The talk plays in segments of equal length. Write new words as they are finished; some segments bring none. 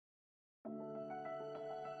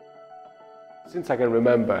Since I can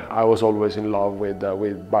remember, I was always in love with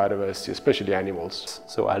biodiversity, especially animals.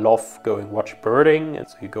 So I love going watch birding, and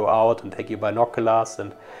so you go out and take your binoculars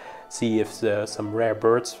and see if there's some rare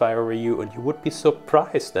birds fly over you, and you would be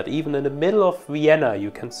surprised that even in the middle of Vienna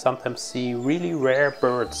you can sometimes see really rare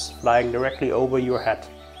birds flying directly over your head.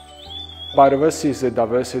 Biodiversity is the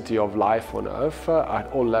diversity of life on Earth at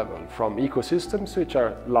all levels, from ecosystems, which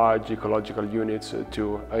are large ecological units,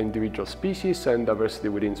 to individual species and diversity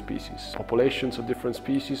within species. Populations of different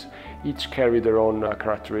species each carry their own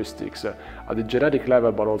characteristics at the genetic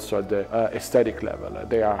level, but also at the aesthetic level.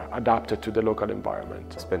 They are adapted to the local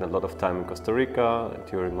environment. I spent a lot of time in Costa Rica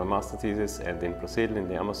during my master thesis and in Brazil in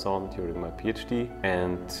the Amazon during my PhD.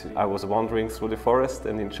 And I was wandering through the forest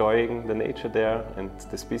and enjoying the nature there and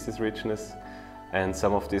the species richness. And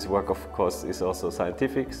some of this work, of course, is also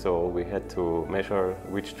scientific, so we had to measure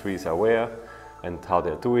which trees are where and how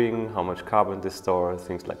they're doing, how much carbon they store,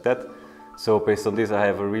 things like that. So based on this, I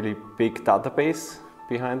have a really big database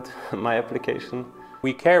behind my application.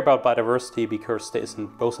 We care about biodiversity because there is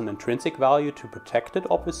both an intrinsic value to protect it,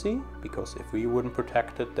 obviously, because if we wouldn't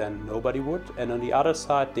protect it, then nobody would. And on the other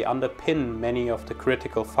side, they underpin many of the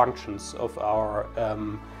critical functions of our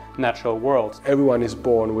natural world. Everyone is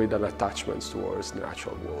born with an attachment towards the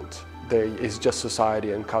natural world. There is just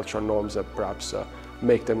society and cultural norms that perhaps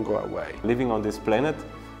make them go away. Living on this planet,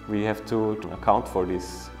 we have to account for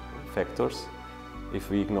these factors. If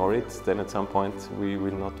we ignore it, then at some point we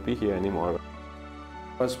will not be here anymore.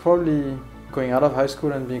 I was probably going out of high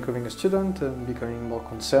school and becoming a student and becoming more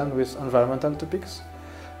concerned with environmental topics.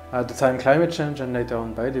 At the time, climate change and later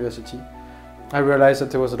on biodiversity. I realized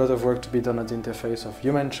that there was a lot of work to be done at the interface of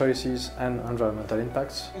human choices and environmental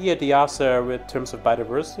impacts. Here at IIASA, in terms of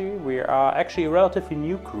biodiversity, we are actually a relatively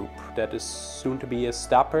new group that is soon to be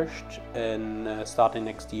established and starting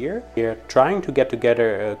next year. We are trying to get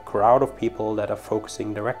together a crowd of people that are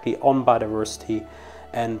focusing directly on biodiversity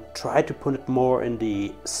and try to put it more in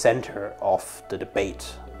the center of the debate.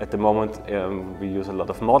 At the moment, we use a lot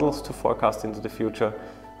of models to forecast into the future.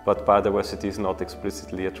 But biodiversity is not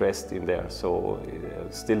explicitly addressed in there. So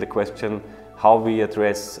still the question how we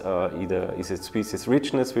address either is it species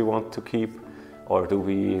richness we want to keep, or do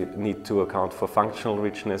we need to account for functional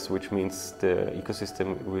richness, which means the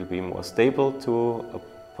ecosystem will be more stable to a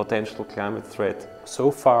potential climate threat. So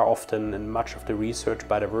far often in much of the research,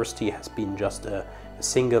 biodiversity has been just a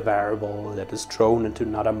single variable that is thrown into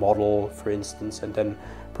another model, for instance, and then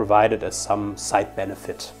provided as some side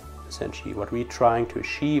benefit. Essentially, what we're trying to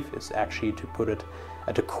achieve is actually to put it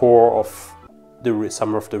at the core of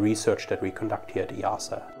some of the research that we conduct here at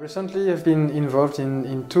IIASA. Recently, I've been involved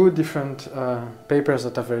in two different papers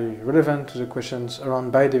that are very relevant to the questions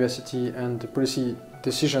around biodiversity and the policy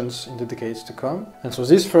decisions in the decades to come. And so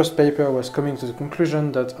this first paper was coming to the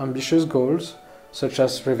conclusion that ambitious goals, such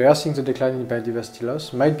as reversing the decline in biodiversity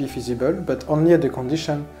loss, might be feasible, but only at the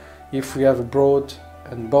condition if we have a broad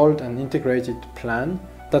and bold and integrated plan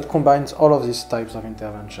that combines all of these types of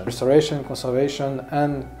intervention. Restoration, conservation,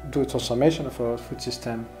 and the transformation of our food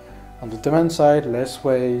system. On the demand side, less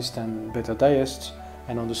waste and better diets,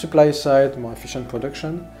 and on the supply side, more efficient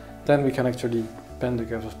production, then we can actually bend the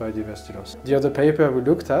curve of biodiversity loss. The other paper we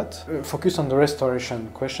looked at focused on the restoration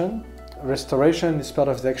question. Restoration is part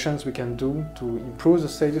of the actions we can do to improve the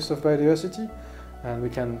status of biodiversity, and we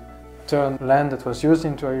can turn land that was used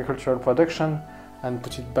into agricultural production and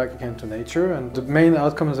put it back again to nature. And the main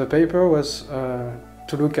outcome of the paper was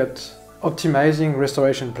to look at optimizing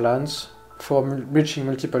restoration plans for reaching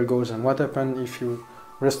multiple goals. And what happens if you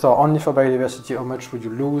restore only for biodiversity, how much would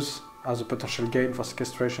you lose as a potential gain for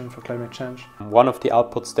sequestration for climate change? One of the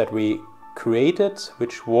outputs that we created,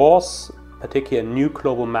 which was particularly a new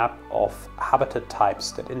global map of habitat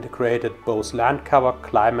types that integrated both land cover,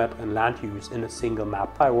 climate and land use in a single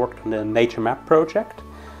map. I worked on the Nature Map project.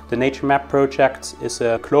 The Nature Map project is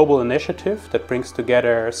a global initiative that brings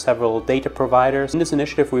together several data providers. In this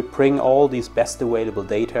initiative, we bring all these best available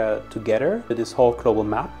data together. This whole global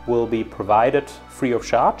map will be provided free of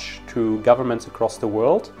charge to governments across the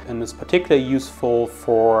world, and is particularly useful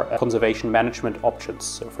for conservation management options.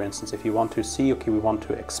 So for instance, if you want to see, okay, we want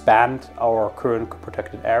to expand our current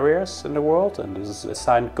protected areas in the world, and this is a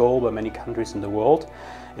signed goal by many countries in the world,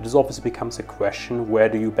 it obviously becomes a question, where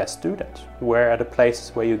do you best do that? Where are the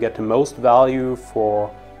places where you get the most value for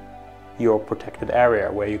your protected area,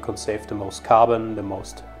 where you can save the most carbon, the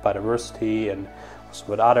most biodiversity, and also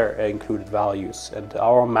with other included values. And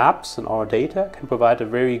our maps and our data can provide a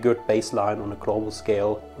very good baseline on a global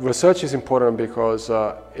scale. Research is important because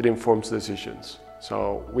it informs decisions.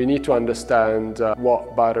 So we need to understand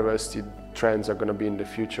what biodiversity trends are going to be in the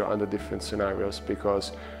future under different scenarios,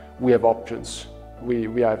 because we have options.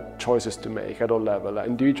 We have choices to make at all levels, at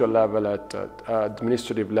individual level, at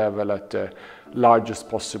administrative level, at the largest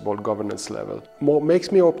possible governance level. What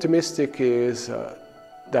makes me optimistic is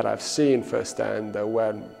that I've seen firsthand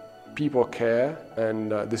when people care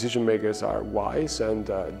and decision makers are wise and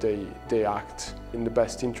they act in the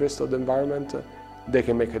best interest of the environment, they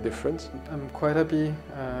can make a difference. I'm quite happy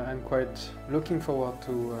and quite looking forward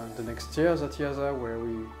to the next years at IIASA, where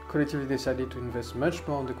we collectively decided to invest much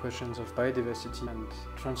more on the questions of biodiversity and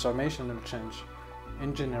transformational change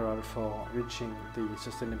in general for reaching the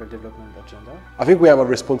Sustainable Development Agenda. I think we have a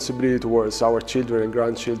responsibility towards our children and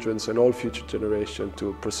grandchildren and all future generations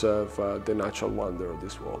to preserve the natural wonder of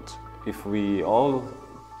this world. If we all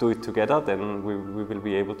do it together, then we will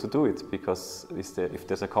be able to do it, because if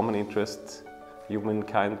there's a common interest,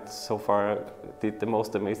 humankind so far did the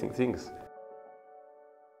most amazing things.